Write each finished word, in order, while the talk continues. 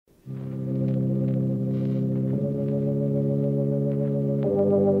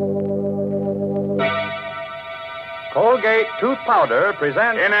Colgate Tooth Powder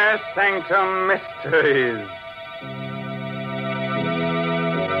presents Inner Sanctum Mysteries.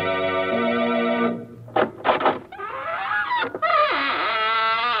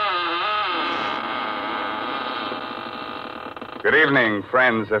 Good evening,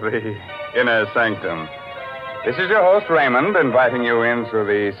 friends of the Inner Sanctum. This is your host, Raymond, inviting you in through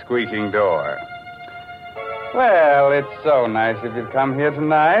the squeaking door. Well, it's so nice if you'd come here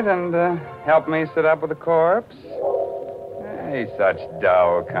tonight and help me sit up with the corpse. Hey, such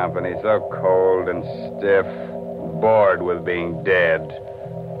dull company, so cold and stiff, bored with being dead.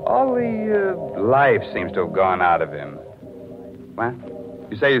 All the life seems to have gone out of him. What?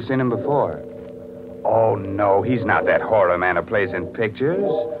 You say you've seen him before? Oh, no, he's not that horror man who plays in pictures.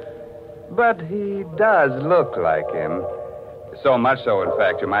 But he does look like him. So much so, in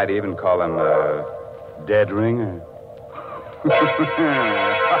fact, you might even call him a dead ringer.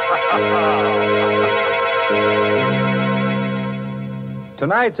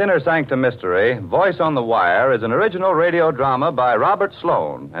 Tonight's Inner Sanctum Mystery, Voice on the Wire, is an original radio drama by Robert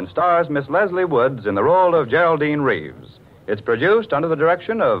Sloan and stars Miss Leslie Woods in the role of Geraldine Reeves. It's produced under the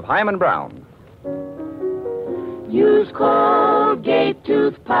direction of Hyman Brown. Use Colgate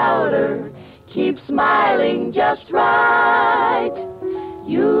tooth powder. Keep smiling just right.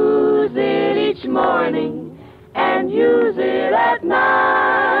 Use it each morning and use it at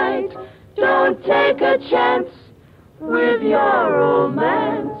night. Don't take a chance with your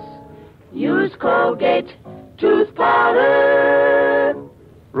romance. Use Colgate tooth powder.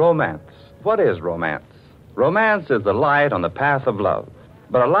 Romance. What is romance? Romance is the light on the path of love,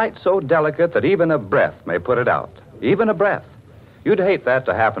 but a light so delicate that even a breath may put it out. Even a breath. You'd hate that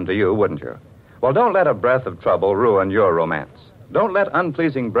to happen to you, wouldn't you? Well, don't let a breath of trouble ruin your romance. Don't let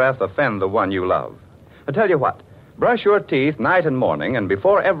unpleasing breath offend the one you love. I tell you what, brush your teeth night and morning and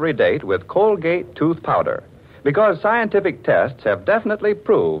before every date with Colgate tooth powder. Because scientific tests have definitely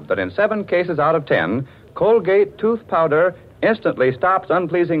proved that in 7 cases out of 10, Colgate tooth powder instantly stops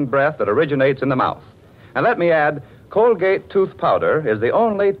unpleasing breath that originates in the mouth. And let me add, Colgate tooth powder is the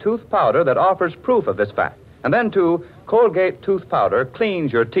only tooth powder that offers proof of this fact. And then, too, Colgate tooth powder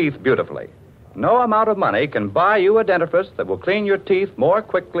cleans your teeth beautifully. No amount of money can buy you a dentifrice that will clean your teeth more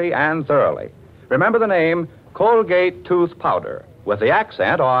quickly and thoroughly. Remember the name Colgate tooth powder, with the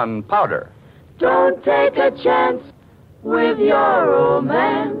accent on powder. Don't take a chance with your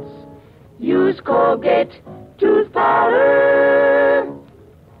romance. Use Colgate tooth powder.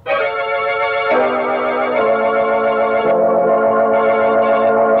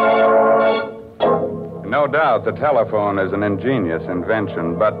 No doubt the telephone is an ingenious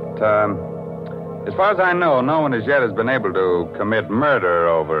invention, but as far as I know, no one as yet has been able to commit murder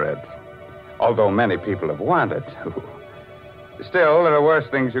over it, although many people have wanted to. Still, there are worse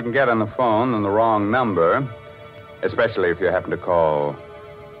things you can get on the phone than the wrong number, especially if you happen to call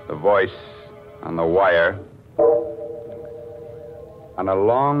the voice on the wire. On a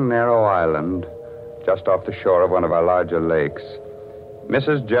long, narrow island just off the shore of one of our larger lakes,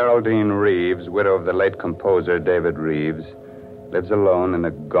 Mrs. Geraldine Reeves, widow of the late composer David Reeves, lives alone in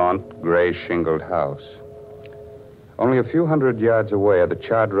a gaunt, gray shingled house. Only a few hundred yards away are the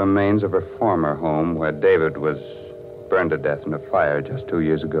charred remains of her former home, where David was burned to death in a fire just 2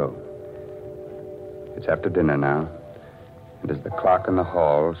 years ago. It's after dinner now, and as the clock in the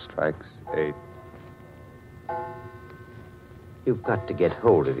hall strikes 8. You've got to get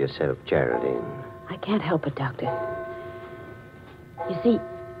hold of yourself, Geraldine. I can't help it, Doctor. You see,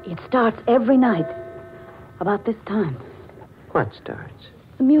 it starts every night about this time. What starts?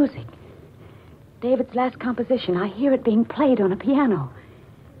 The music. David's last composition. I hear it being played on a piano.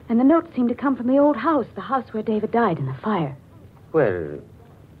 And the notes seem to come from the old house, the house where David died in the fire. Well,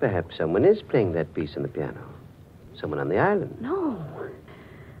 perhaps someone is playing that piece on the piano. Someone on the island.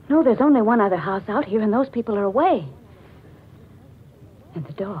 No, there's only one other house out here, and those people are away. And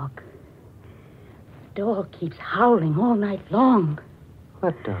the dog. The dog keeps howling all night long.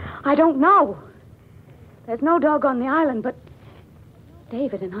 What dog? I don't know. There's no dog on the island, but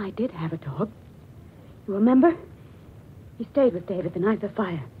David and I did have a dog. You remember? He stayed with David the night of the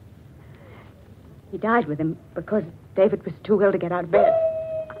fire. He died with him because David was too ill to get out of bed.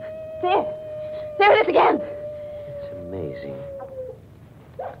 There it is again. It's amazing.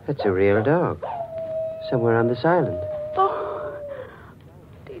 That's a real dog. Somewhere on this island. Oh,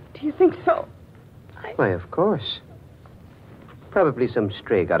 do you think so? Why, of course. Probably some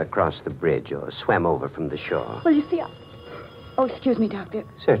stray got across the bridge or swam over from the shore. Well, you see, Oh, excuse me, Doctor.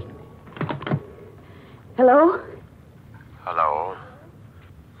 Certainly. Hello? Hello?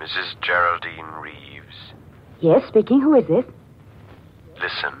 Mrs. Geraldine Reeves. Yes, speaking. Who is this?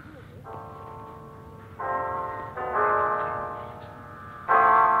 Listen.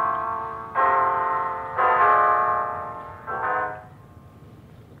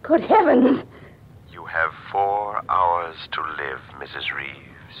 Good heavens. You have 4 hours to live, Mrs.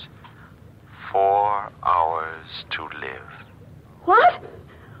 Reeves. 4 hours to live. What?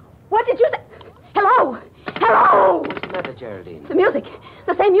 What did you say? Hello? Hello? What's the matter, Geraldine? The music.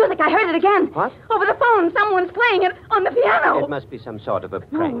 The same music. I heard it again. What? Over the phone. Someone's playing it on the piano. It must be some sort of a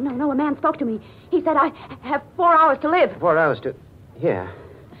prank. No. A man spoke to me. He said I have 4 hours to live. 4 hours to... Here.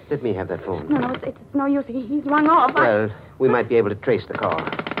 Let me have that phone. No, it's no use. He's rung off. Well, we might be able to trace the call.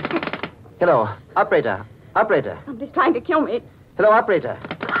 Hello. Operator. Operator. Somebody's trying to kill me. Hello, operator.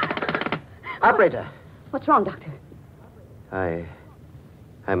 Operator. What's wrong, Doctor?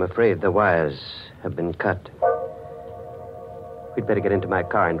 I'm afraid the wires have been cut. We'd better get into my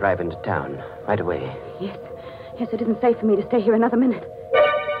car and drive into town right away. Yes, it isn't safe for me to stay here another minute.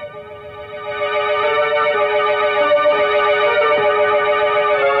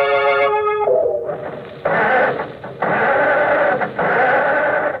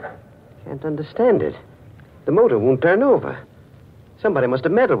 Can't understand it. The motor won't turn over. Somebody must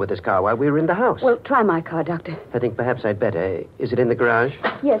have meddled with this car while we were in the house. Well, try my car, Doctor. I think perhaps I'd better. Is it in the garage?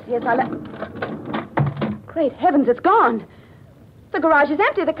 Yes, Great heavens, it's gone. The garage is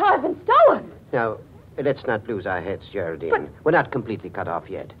empty. The car's been stolen. Now, let's not lose our heads, Geraldine. We're not completely cut off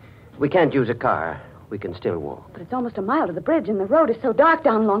yet. We can't use a car. We can still walk. But it's almost a mile to the bridge, and the road is so dark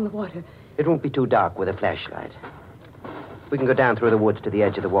down along the water. It won't be too dark with a flashlight. We can go down through the woods to the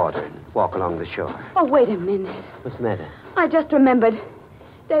edge of the water and walk along the shore. Oh, wait a minute. What's the matter? I just remembered.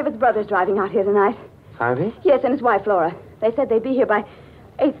 David's brother's driving out here tonight. Harvey? Yes, and his wife, Laura. They said they'd be here by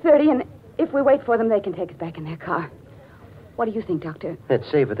 8:30, and if we wait for them, they can take us back in their car. What do you think, Doctor? That's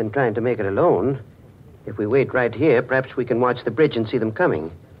safer than trying to make it alone. If we wait right here, perhaps we can watch the bridge and see them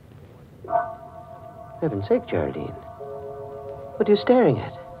coming. For heaven's sake, Geraldine. What are you staring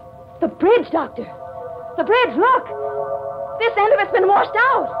at? The bridge, Doctor. The bridge, look. This end of it's been washed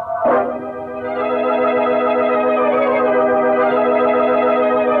out.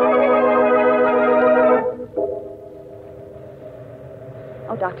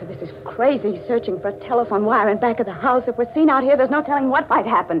 Oh, Doctor, this is crazy, searching for a telephone wire in back of the house. If we're seen out here, there's no telling what might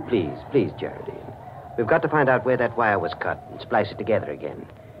happen. Please, Geraldine. We've got to find out where that wire was cut and splice it together again.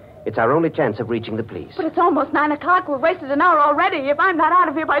 It's our only chance of reaching the police. But it's almost 9 o'clock. We've wasted an hour already. If I'm not out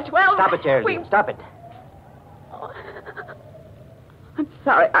of here by 12... Stop it, Geraldine. Stop it. Oh. I'm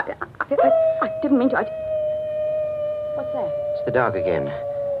sorry. I didn't mean to. What's that? It's the dog again.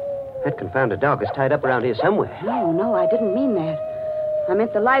 That confounded dog is tied up around here somewhere. No, I didn't mean that. I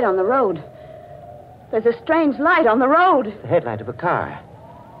meant the light on the road. There's a strange light on the road. The headlight of a car.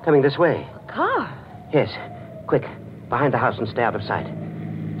 Coming this way. A car? Yes. Quick. Behind the house and stay out of sight.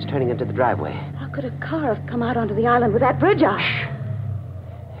 It's turning into the driveway. How could a car have come out onto the island with that bridge out? Shh.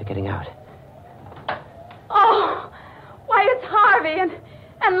 They're getting out. Oh, why, it's Harvey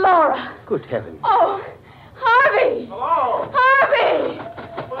and Laura. Good heavens. Oh, Harvey. Hello. Harvey.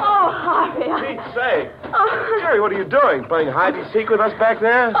 Oh, Harvey. Pete's sake. Oh. Jerry, what are you doing? Playing hide-and-seek with us back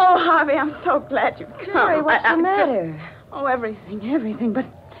there? Oh, Harvey, I'm so glad you've come. Jerry, what's the matter? Oh, everything.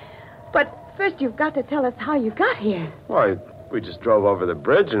 But first you've got to tell us how you got here. Why, we just drove over the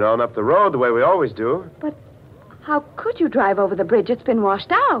bridge and on up the road the way we always do. But how could you drive over the bridge? It's been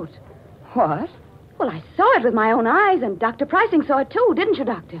washed out. What? Well, I saw it with my own eyes, and Dr. Pricing saw it too, didn't you,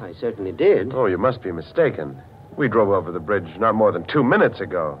 Doctor? I certainly did. Oh, you must be mistaken. We drove over the bridge not more than 2 minutes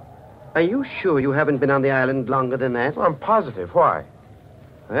ago. Are you sure you haven't been on the island longer than that? Well, I'm positive. Why?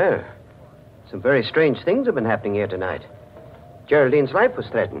 Well, some very strange things have been happening here tonight. Geraldine's life was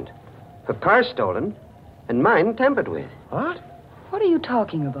threatened. Her car stolen, and mine tampered with. What? What are you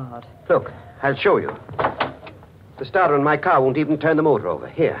talking about? Look, I'll show you. The starter in my car won't even turn the motor over.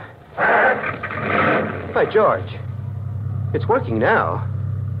 Here. By George. It's working now.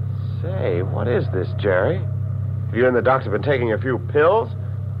 Say, what is this, Jerry? Have you and the doctor been taking a few pills?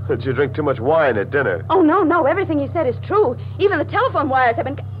 Or did you drink too much wine at dinner? Oh, no. Everything he said is true. Even the telephone wires have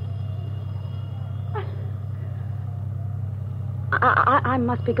been... I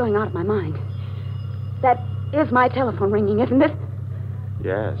must be going out of my mind. That is my telephone ringing, isn't it?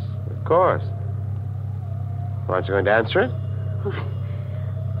 Yes, of course. Well, aren't you going to answer it? Well,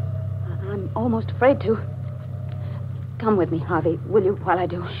 I'm almost afraid to. Come with me, Harvey, will you, while I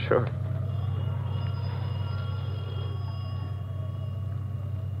do? Sure.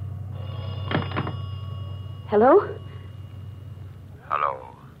 Hello? Hello.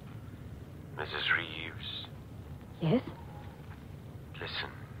 Mrs. Reeves. Yes? Listen.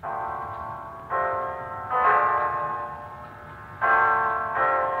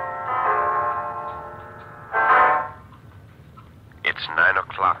 It's 9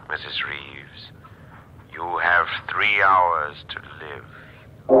 o'clock, Mrs. Reeves. You have 3 hours to live.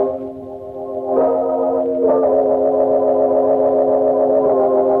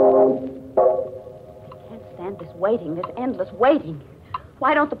 waiting, this endless waiting.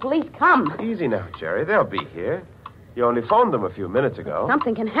 Why don't the police come? Easy now, Jerry. They'll be here. You only phoned them a few minutes ago.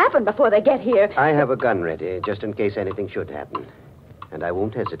 Something can happen before they get here. I have a gun ready, just in case anything should happen. And I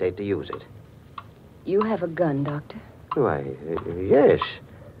won't hesitate to use it. You have a gun, Doctor? Why, yes.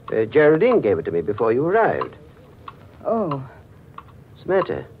 Geraldine gave it to me before you arrived. Oh. What's the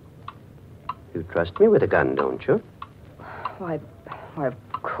matter? You trust me with a gun, don't you? Why, of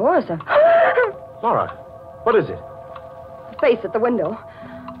course. Laura, what is it? A face at the window.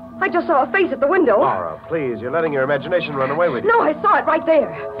 I just saw a face at the window. Laura, please. You're letting your imagination run away with you. No, I saw it right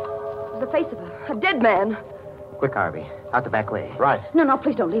there. It was the face of a dead man. Quick, Harvey. Out the back way. Right. No,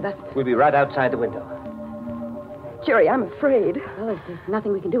 please don't leave us. We'll be right outside the window. Jerry, I'm afraid. Well, there's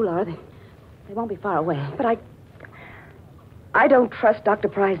nothing we can do, Laura. They won't be far away. But I don't trust Dr.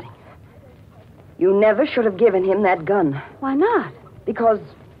 Prizing. You never should have given him that gun. Why not? Because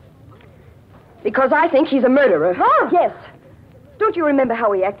I think he's a murderer. Laura! Yes. Don't you remember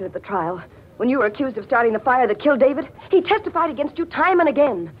how he acted at the trial? When you were accused of starting the fire that killed David? He testified against you time and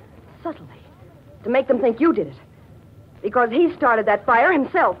again. Subtly. To make them think you did it. Because he started that fire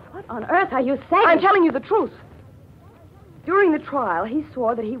himself. What on earth are you saying? I'm telling you the truth. During the trial, he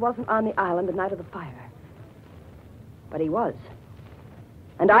swore that he wasn't on the island the night of the fire. But he was.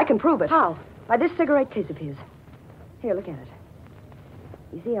 And I can prove it. How? By this cigarette case of his. Here, look at it.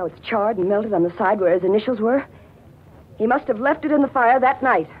 You see how it's charred and melted on the side where his initials were? He must have left it in the fire that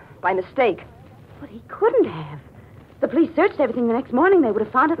night, by mistake. But he couldn't have. The police searched everything the next morning. They would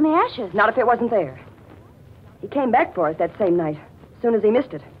have found it in the ashes. Not if it wasn't there. He came back for it that same night, as soon as he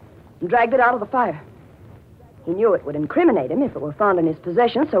missed it, and dragged it out of the fire. He knew it would incriminate him if it were found in his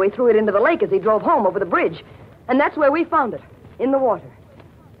possession, so he threw it into the lake as he drove home over the bridge. And that's where we found it, in the water.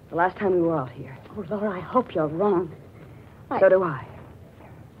 The last time we were out here. Oh, Laura, I hope you're wrong. So do I.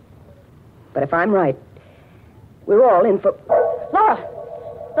 But if I'm right, we're all in for... Laura!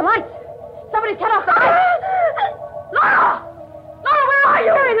 The lights! Somebody's cut off the lights! Laura! Laura, where are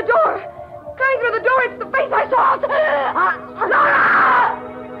you? Carry the door! Coming through the door, it's the face I saw! Laura!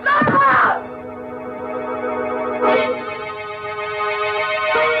 Laura!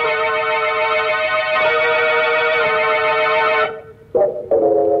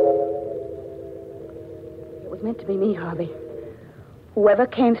 It was meant to be me, Harvey. Whoever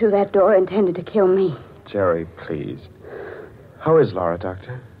came through that door intended to kill me. Jerry, please. How is Laura,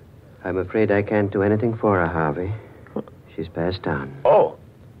 Doctor? I'm afraid I can't do anything for her, Harvey. She's passed on. Oh.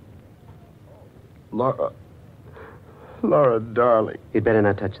 Laura. Laura, darling. You'd better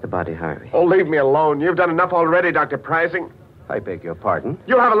not touch the body, Harvey. Oh, leave me alone. You've done enough already, Dr. Prizing. I beg your pardon.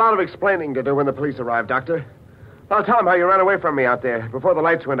 You'll have a lot of explaining to do when the police arrive, Doctor. I'll tell them how you ran away from me out there before the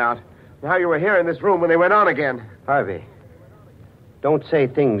lights went out, and how you were here in this room when they went on again. Harvey, don't say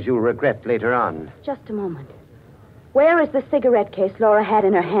things you'll regret later on. Just a moment. Where is the cigarette case Laura had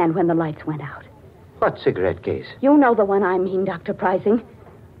in her hand when the lights went out? What cigarette case? You know the one I mean, Dr. Prizing.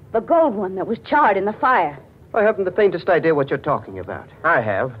 The gold one that was charred in the fire. I haven't the faintest idea what you're talking about. I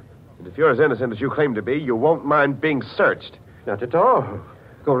have. And if you're as innocent as you claim to be, you won't mind being searched. Not at all.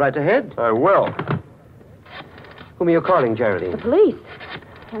 Go right ahead. I will. Whom are you calling, The Geraldine? police.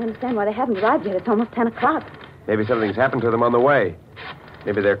 Can't understand why they haven't arrived yet. It's almost 10 o'clock. Maybe something's happened to them on the way.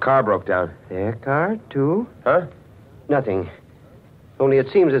 Maybe their car broke down. Their car, too? Huh? Nothing. Only it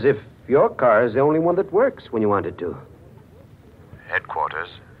seems as if your car is the only one that works when you want it to. Headquarters.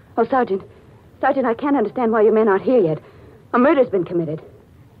 Oh, Sergeant. Sergeant, I can't understand why your men aren't here yet. A murder's been committed.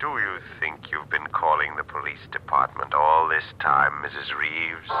 Do you think you've been calling the police department all this time, Mrs.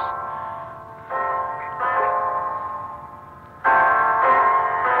 Reeves?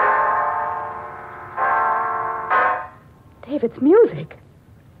 David's music.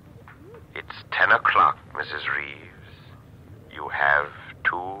 It's 10 o'clock, Mrs. Reeves. You have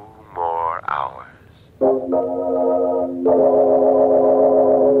 2 more hours.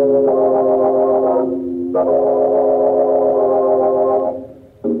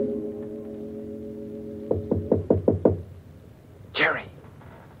 Jerry,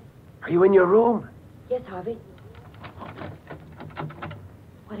 are you in your room? Yes, Harvey.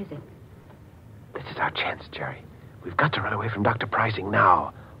 What is it? This is our chance, Jerry. We've got to run away from Dr. Prizing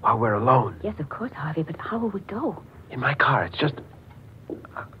now, while we're alone. Yes, of course, Harvey, but how will we go? In my car, it's just...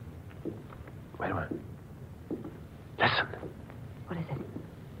 Wait a minute. Listen. What is it?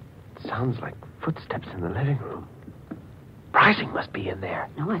 It sounds like footsteps in the living room. Prizing must be in there.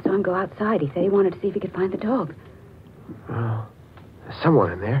 No, I saw him go outside. He said he wanted to see if he could find the dog. Oh, there's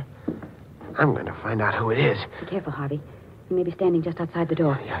someone in there. I'm going to find out who it is. Be careful, Harvey. He may be standing just outside the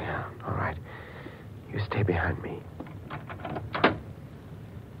door. Yeah. All right. You stay behind me.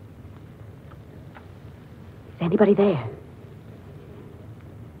 He's anybody there?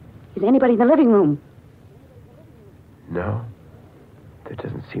 Is anybody in the living room? No. There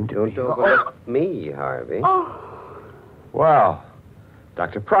doesn't seem to be. Don't overlook me, Harvey. Well,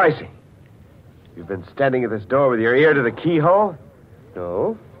 Dr. Pricey, you've been standing at this door with your ear to the keyhole?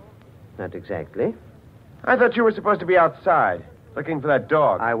 No, not exactly. I thought you were supposed to be outside, looking for that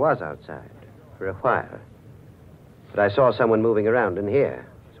dog. I was outside for a while. But I saw someone moving around in here,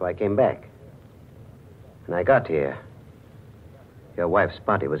 so I came back. When I got here, your wife's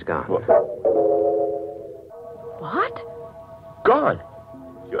body was gone. What? Gone?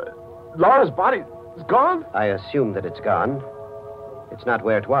 Laura's body is gone? I assume that it's gone. It's not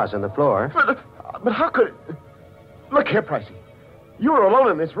where it was, on the floor. But how could it... Look here, Pricey. You were alone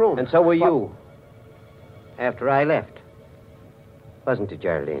in this room. And so were you. After I left. Wasn't it,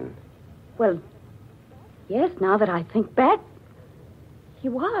 Geraldine? Well, yes, now that I think back, he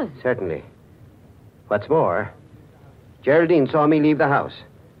was. Certainly. What's more, Geraldine saw me leave the house.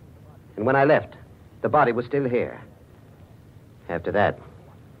 And when I left, the body was still here. After that,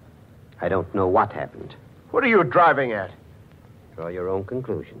 I don't know what happened. What are you driving at? Draw your own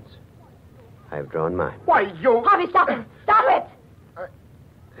conclusions. I've drawn mine. Why, you... Harvey, stop it! Stop it!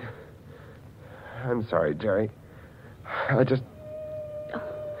 I'm sorry, Jerry. I just...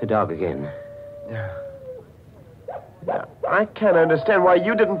 The dog again. Yeah. I can't understand why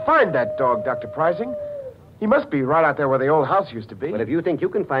you didn't find that dog, Dr. Pricing. He must be right out there where the old house used to be. Well, if you think you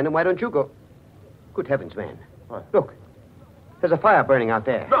can find him, why don't you go? Good heavens, man. What? Look. There's a fire burning out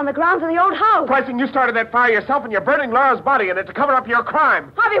there. On the grounds of the old house. Pricing, you started that fire yourself, and you're burning Laura's body in it to cover up your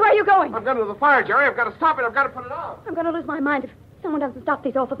crime. Harvey, where are you going? I'm going to the fire, Jerry. I've got to stop it. I've got to put it out. I'm going to lose my mind if someone doesn't stop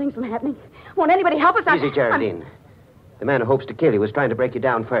these awful things from happening. Won't anybody help us? Easy, Geraldine. The man who hopes to kill you was trying to break you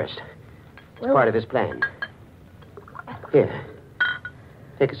down first. It's part of his plan. Here.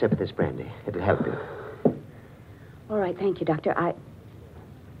 Take a sip of this brandy. It'll help you. All right, thank you, Doctor.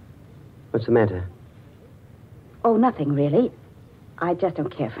 What's the matter? Oh, nothing, really. I just don't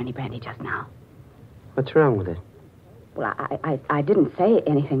care for any brandy just now. What's wrong with it? Well, I didn't say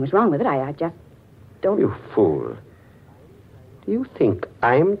anything was wrong with it. I just don't... You fool. Do you think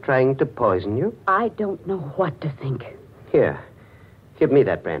I'm trying to poison you? I don't know what to think. Here. Give me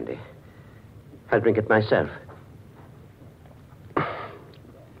that brandy. I'll drink it myself.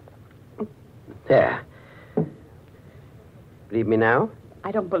 There. Believe me now?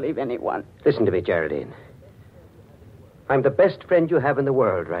 I don't believe anyone. Listen to me, Geraldine. I'm the best friend you have in the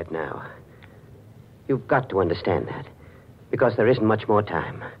world right now. You've got to understand that. Because there isn't much more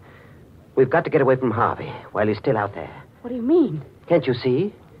time. We've got to get away from Harvey while he's still out there. What do you mean? Can't you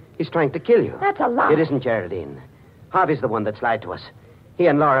see? He's trying to kill you. That's a lie. It isn't, Geraldine. Harvey's the one that's lied to us. He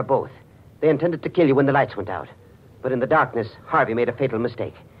and Laura both. They intended to kill you when the lights went out. But in the darkness, Harvey made a fatal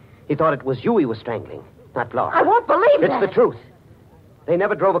mistake. He thought it was you he was strangling, not Laura. I won't believe that. It's the truth. They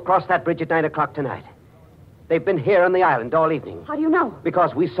never drove across that bridge at 9 o'clock tonight. They've been here on the island all evening. How do you know?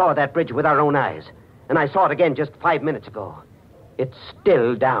 Because we saw that bridge with our own eyes. And I saw it again just 5 minutes ago. It's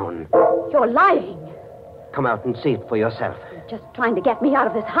still down. You're lying. Come out and see it for yourself. You're just trying to get me out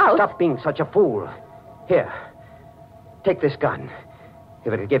of this house. Stop being such a fool. Here, take this gun.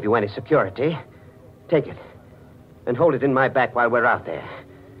 If it'll give you any security, take it. And hold it in my back while we're out there.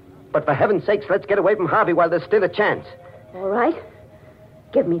 But for heaven's sakes, let's get away from Harvey while there's still a chance. All right.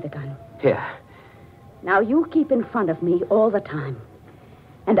 Give me the gun. Here. Now, you keep in front of me all the time.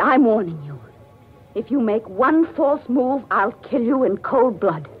 And I'm warning you. If you make one false move, I'll kill you in cold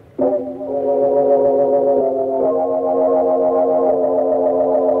blood.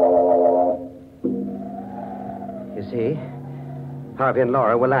 You see, Harvey and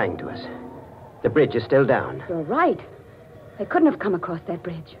Laura were lying to us. The bridge is still down. You're right. They couldn't have come across that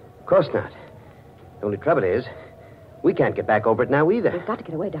bridge. Of course not. The only trouble is, we can't get back over it now either. We've got to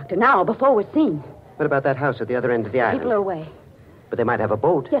get away, Doctor, now, before we're seen. What about that house at the other end of the island? People are away. But they might have a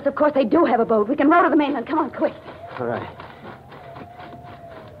boat. Yes, of course, they do have a boat. We can row to the mainland. Come on, quick. All right.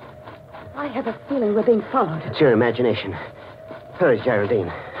 I have a feeling we're being followed. It's your imagination. Hurry, Geraldine.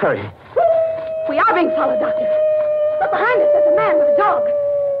 Hurry. We are being followed, Doctor. Look behind us. There's a man with a dog.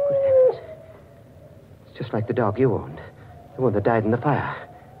 Good heavens. It's just like the dog you owned. The one that died in the fire.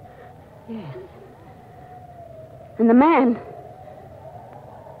 Yes. And the man...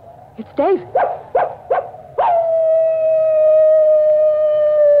 It's Dave.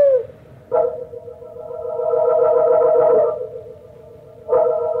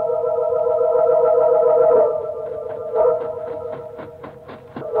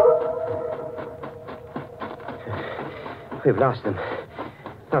 We've lost them.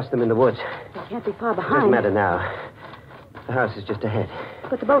 Lost them in the woods. They can't be far Doesn't behind. matter now. The house is just ahead.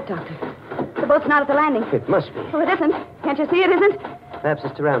 But the boat, Doctor. The boat's not at the landing. It must be. Oh, it isn't. Can't you see it isn't? Perhaps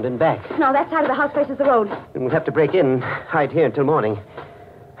it's around and back. No, that side of the house faces the road. And we'll have to break in and hide here until morning.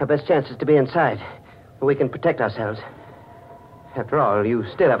 Our best chance is to be inside, where we can protect ourselves. After all, you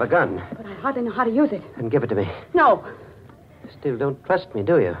still have a gun. But I hardly know how to use it. Then give it to me. No, You still don't trust me,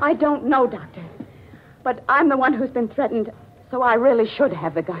 do you? I don't know, Doctor. But I'm the one who's been threatened, so I really should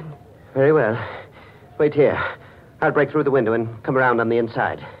have the gun. Very well. Wait here. I'll break through the window and come around on the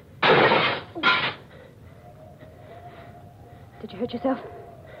inside. Did you hurt yourself?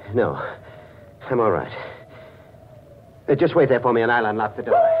 No. I'm all right. Just wait there for me and I'll unlock the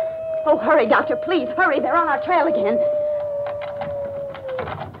door. Oh, hurry, Doctor, please, hurry. They're on our trail again.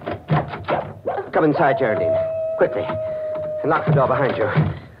 Come inside, Geraldine. Quickly. And lock the door behind you.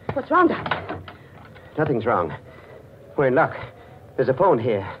 What's wrong, Doctor? Nothing's wrong. We're in luck. There's a phone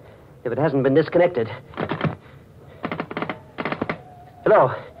here. If it hasn't been disconnected.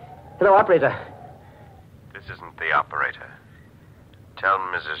 Hello. Hello, operator. This isn't the operator. Tell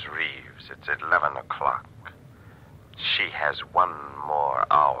Mrs. Reeves it's 11 o'clock. She has 1 more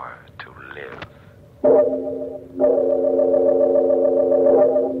hour to live.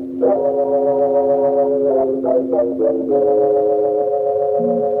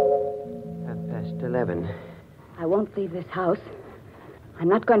 11. I won't leave this house. I'm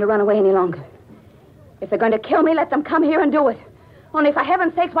not going to run away any longer. If they're going to kill me, let them come here and do it. Only for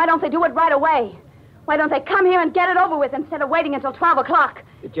heaven's sakes, why don't they do it right away? Why don't they come here and get it over with instead of waiting until 12 o'clock?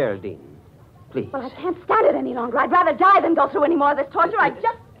 Geraldine, please. Well, I can't stand it any longer. I'd rather die than go through any more of this torture. I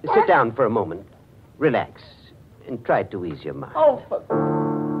just can't. Sit down for a moment. Relax. And try to ease your mind. Oh, for...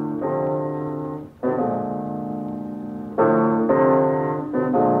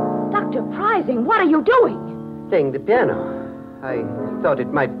 Dr. Prizing, what are you doing? Playing the piano. I thought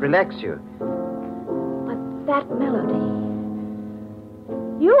it might relax you. But that melody...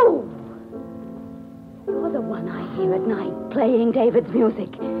 You're the one I hear at night, playing David's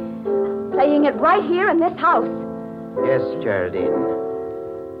music. Playing it right here in this house. Yes, Geraldine.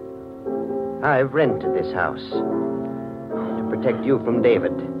 I've rented this house to protect you from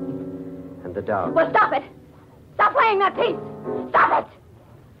David and the dog. Well, stop it. Stop playing that piece. Stop it.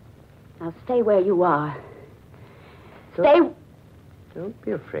 Now stay where you are. Stay... Don't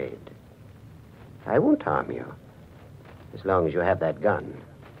be afraid. I won't harm you. As long as you have that gun.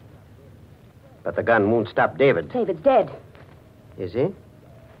 But the gun won't stop David. David's dead. Is he?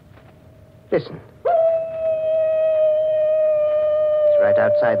 Listen. He's right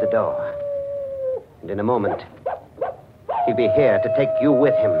outside the door. And in a moment, he'll be here to take you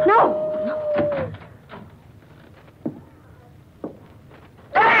with him. No.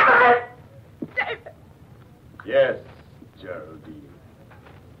 Yes, Geraldine.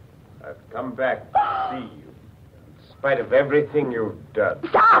 I've come back to see you. In spite of everything you've done.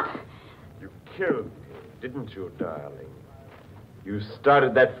 Stop! You killed me, didn't you, darling? You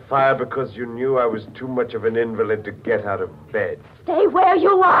started that fire because you knew I was too much of an invalid to get out of bed. Stay where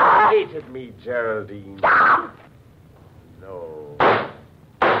you are! You hated me, Geraldine. Stop! No.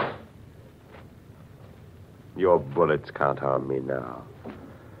 Your bullets can't harm me now.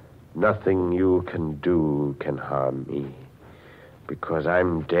 Nothing you can do can harm me. Because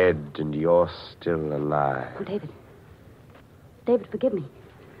I'm dead and you're still alive. Oh, David. David, forgive me.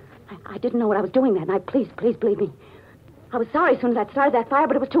 I didn't know what I was doing that night. Please believe me. I was sorry as soon as I'd started that fire,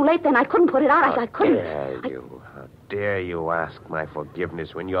 but it was too late then. I couldn't put it out. I couldn't. How dare you ask my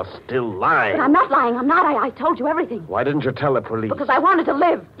forgiveness when you're still lying? But I'm not lying. I'm not. I told you everything. Why didn't you tell the police? Because I wanted to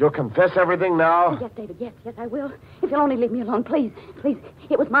live. You'll confess everything now? Yes, David, yes, I will. If you'll only leave me alone, please.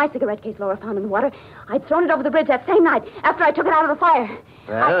 It was my cigarette case Laura found in the water. I'd thrown it over the bridge that same night after I took it out of the fire.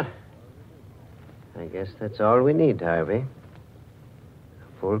 Well, I guess that's all we need, Harvey. A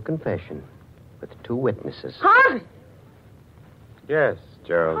full confession with 2 witnesses. Harvey! Yes,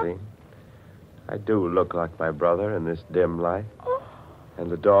 Geraldine. I do look like my brother in this dim light. And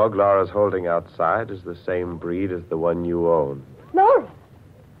the dog Laura's holding outside is the same breed as the one you own. Laura!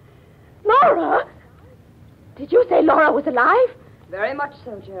 Laura! Did you say Laura was alive? Very much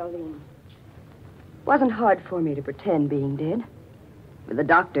so, Geraldine. Wasn't hard for me to pretend being dead. With the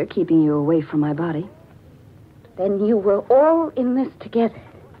doctor keeping you away from my body. Then you were all in this together.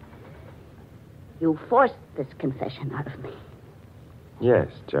 You forced this confession out of me. Yes,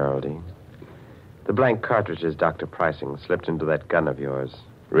 Geraldine. The blank cartridges Dr. Pricing slipped into that gun of yours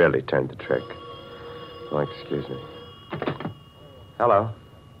really turned the trick. Oh, excuse me. Hello.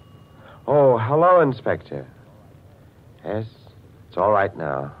 Oh, hello, Inspector. Yes, it's all right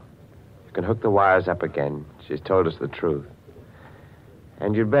now. You can hook the wires up again. She's told us the truth.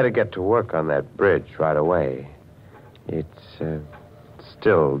 And you'd better get to work on that bridge right away. It's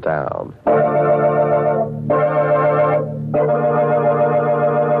still down.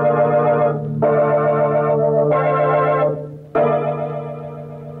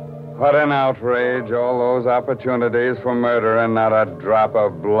 What an outrage, all those opportunities for murder and not a drop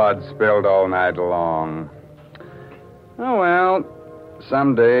of blood spilled all night long. Oh, well,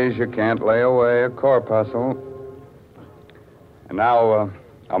 some days you can't lay away a corpuscle. And now,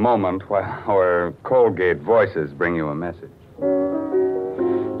 a moment while our Colgate voices bring you a message.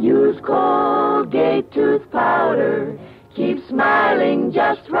 Use Colgate tooth powder. Keep smiling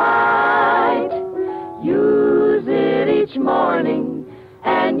just right. Use it each morning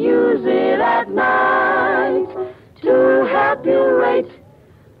and use it at night to help you rate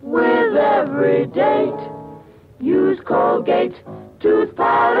with every date. Use Colgate tooth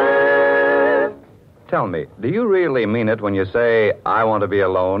powder. Tell me, do you really mean it when you say, I want to be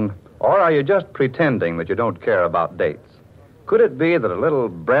alone? Or are you just pretending that you don't care about dates? Could it be that a little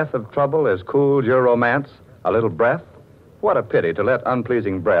breath of trouble has cooled your romance? A little breath? What a pity to let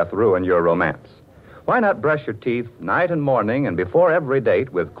unpleasing breath ruin your romance. Why not brush your teeth night and morning and before every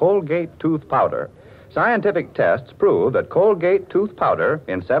date with Colgate tooth powder? Scientific tests prove that Colgate tooth powder,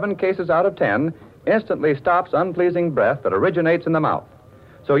 in 7 cases out of 10, instantly stops unpleasing breath that originates in the mouth.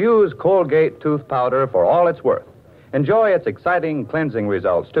 So use Colgate tooth powder for all it's worth. Enjoy its exciting cleansing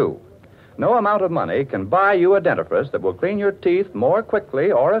results, too. No amount of money can buy you a dentifrice that will clean your teeth more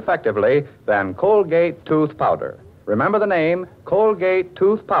quickly or effectively than Colgate tooth powder. Remember the name, Colgate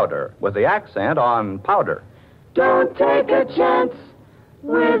tooth powder, with the accent on powder. Don't take a chance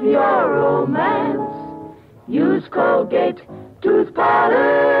with your romance. Use Colgate tooth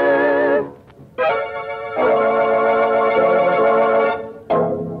powder.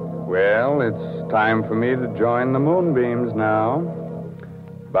 Well, it's time for me to join the moonbeams now.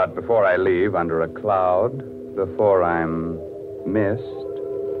 But before I leave under a cloud, before I'm missed,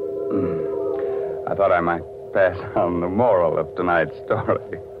 I thought I might pass on the moral of tonight's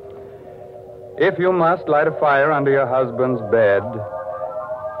story. If you must light a fire under your husband's bed,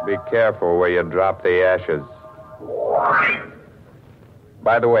 be careful where you drop the ashes.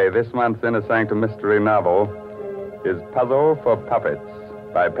 By the way, this month's Inner Sanctum mystery novel is Puzzle for Puppets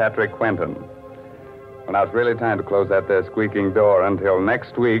by Patrick Quentin. Well, now it's really time to close that there squeaking door until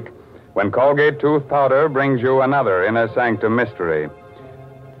next week when Colgate tooth powder brings you another Inner Sanctum mystery.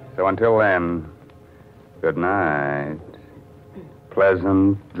 So until then, good night.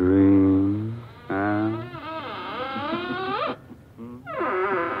 Pleasant dreams.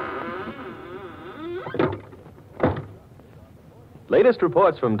 Latest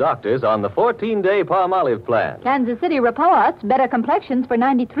reports from doctors on the 14-day Palmolive plan. Kansas City reports better complexions for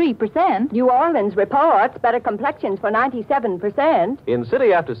 93%. New Orleans reports better complexions for 97%. In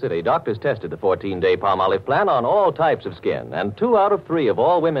city after city, doctors tested the 14-day Palmolive plan on all types of skin, and 2 out of 3 of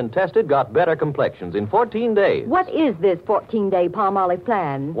all women tested got better complexions in 14 days. What is this 14-day Palmolive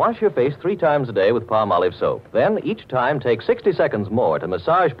plan? Wash your face 3 times a day with Palmolive soap. Then, each time, take 60 seconds more to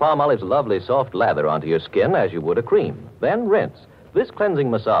massage Palmolive's lovely soft lather onto your skin as you would a cream. Then rinse. This cleansing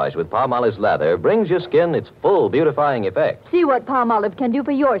massage with Palmolive's lather brings your skin its full beautifying effect. See what Palmolive can do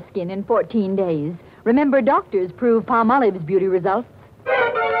for your skin in 14 days. Remember, doctors prove Palmolive's beauty results.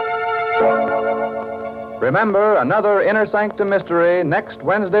 Remember, another Inner Sanctum mystery next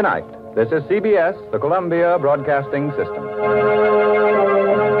Wednesday night. This is CBS, the Columbia Broadcasting System.